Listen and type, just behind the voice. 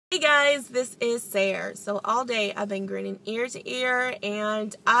guys, this is Sarah. So all day I've been grinning ear to ear,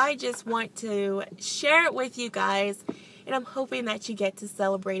 and I just want to share it with you guys, and I'm hoping that you get to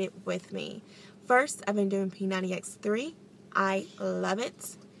celebrate it with me. First, I've been doing P90X3. I love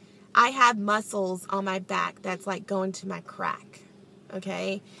it. I have muscles on my back that's like going to my crack.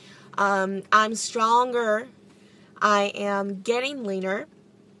 Okay? I'm stronger. I am getting leaner.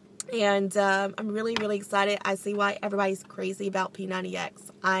 And I'm really, really excited. I see why everybody's crazy about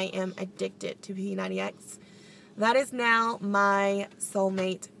P90X. I am addicted to P90X. That is now my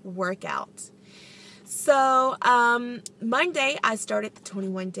soulmate workout. So, Monday, I started the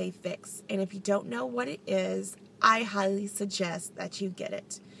 21-day fix. And if you don't know what it is, I highly suggest that you get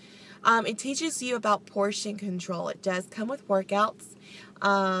it. It teaches you about portion control. It does come with workouts.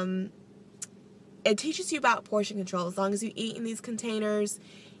 It teaches you about portion control. As long as you eat in these containers,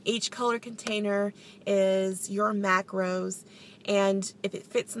 each color container is your macros, and if it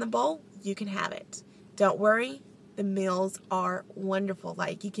fits in the bowl, you can have it. Don't worry, the meals are wonderful.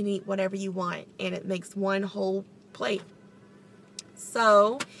 Like, you can eat whatever you want, and it makes one whole plate.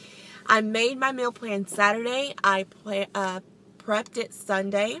 So, I made my meal plan Saturday. I prepped it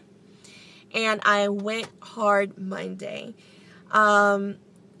Sunday, and I went hard Monday. I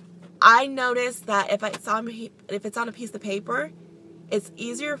noticed that if it's on a piece of paper, it's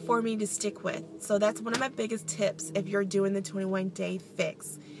easier for me to stick with. So that's one of my biggest tips if you're doing the 21-day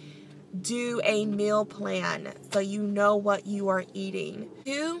fix. Do a meal plan so you know what you are eating.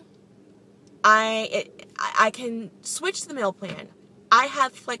 Two, I can switch the meal plan. I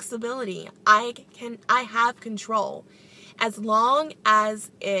have flexibility. I have control. As long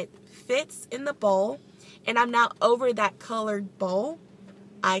as it fits in the bowl and I'm not over that colored bowl,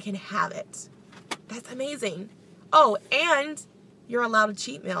 I can have it. That's amazing. Oh, and you're allowed a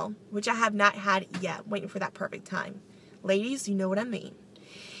cheat meal, which I have not had yet. Waiting for that perfect time. Ladies, you know what I mean.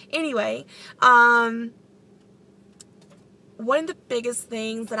 Anyway, one of the biggest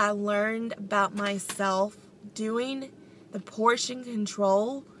things that I learned about myself doing the portion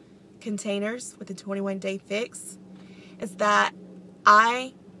control containers with the 21-day fix is that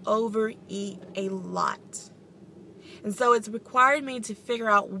I overeat a lot. And so it's required me to figure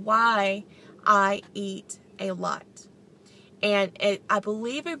out why I eat a lot. And I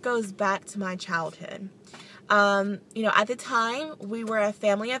believe it goes back to my childhood. At the time, we were a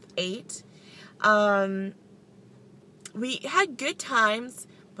family of 8. We had good times,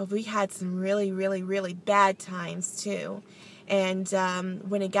 but we had some really, really, really bad times too. And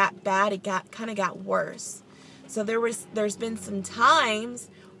when it got bad, it kind of got worse. So there's been some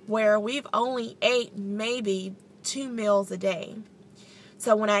times where we've only ate maybe 2 meals a day.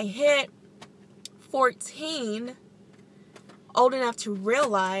 So when I hit 14, old enough to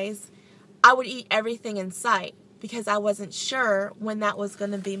realize, I would eat everything in sight because I wasn't sure when that was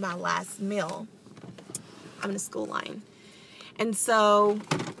going to be my last meal. I'm in a school line. And so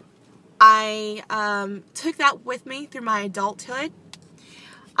I took that with me through my adulthood.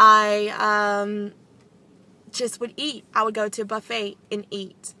 I just would eat. I would go to a buffet and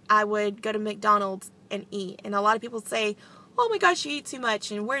eat. I would go to McDonald's and eat. And a lot of people say, oh my gosh, you eat too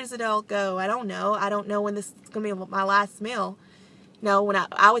much, and where does it all go? I don't know. I don't know when this is going to be my last meal. No, when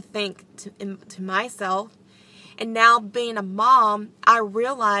I would think to myself. And now being a mom, I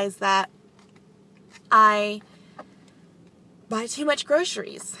realize that I buy too much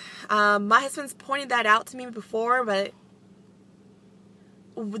groceries. My husband's pointed that out to me before, but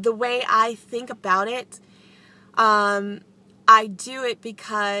the way I think about it, I do it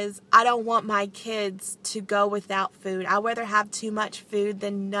because I don't want my kids to go without food. I'd rather have too much food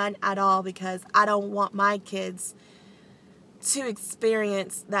than none at all, because I don't want my kids to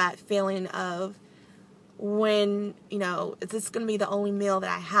experience that feeling of when, is this going to be the only meal that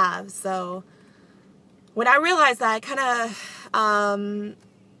I have? So when I realized that, I kind of,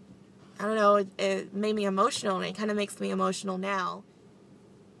 I don't know, it made me emotional, and it kind of makes me emotional now.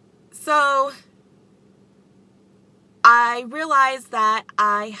 So I realized that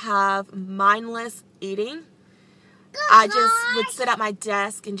I have mindless eating. I just would sit at my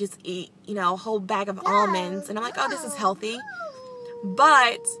desk and just eat, a whole bag of almonds. And I'm like, oh, this is healthy.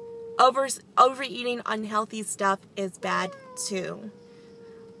 But overeating unhealthy stuff is bad too.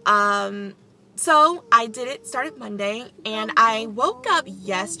 So I started Monday, and I woke up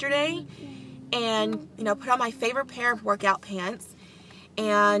yesterday and, put on my favorite pair of workout pants.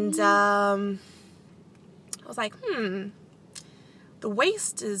 And I was like, the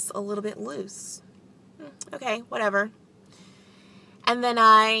waist is a little bit loose. Okay, whatever. And then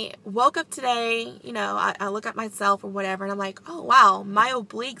I woke up today, I look at myself or whatever, and I'm like, oh wow, my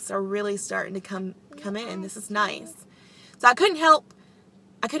obliques are really starting to come in. This is nice. So I couldn't help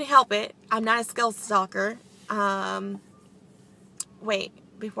I couldn't help it. I'm not a scale stalker. Wait,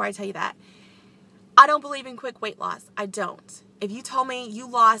 before I tell you that, I don't believe in quick weight loss. I don't. If you told me you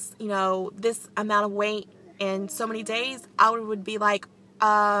lost, this amount of weight in so many days, I would be like,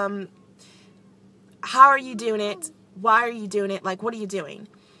 how are you doing it? Why are you doing it? Like, what are you doing?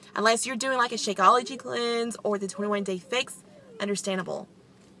 Unless you're doing like a Shakeology cleanse or the 21-day fix, understandable.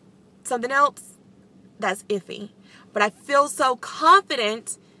 Something else, that's iffy. But I feel so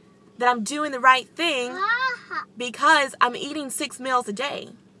confident that I'm doing the right thing because I'm eating 6 meals a day.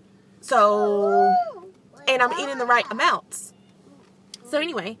 So, and I'm eating the right amounts. So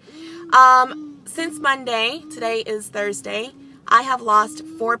anyway, since Monday, today is Thursday, I have lost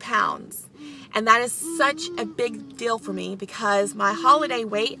 4 pounds. And that is such a big deal for me because my holiday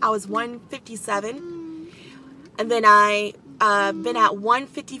weight, I was 157. And then I been at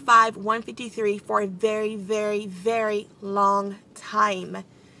 155, 153 for a very, very, very long time.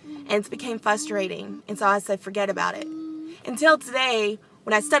 And it became frustrating. And so I said, forget about it. Until today,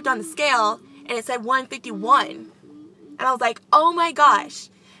 when I stepped on the scale and it said 151. And I was like, oh my gosh,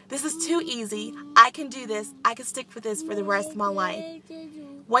 this is too easy. I can do this. I can stick with this for the rest of my life.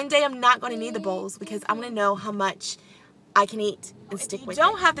 One day I'm not going to need the bowls because I'm going to know how much I can eat and stick with it. If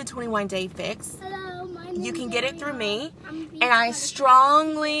you don't have the 21-day fix, you can get it through me. And I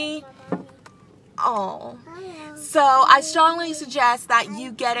strongly suggest that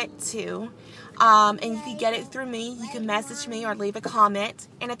you get it too. And you can get it through me. You can message me or leave a comment.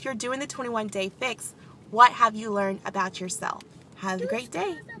 And if you're doing the 21-day fix, what have you learned about yourself? Have a great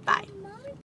day. Bye.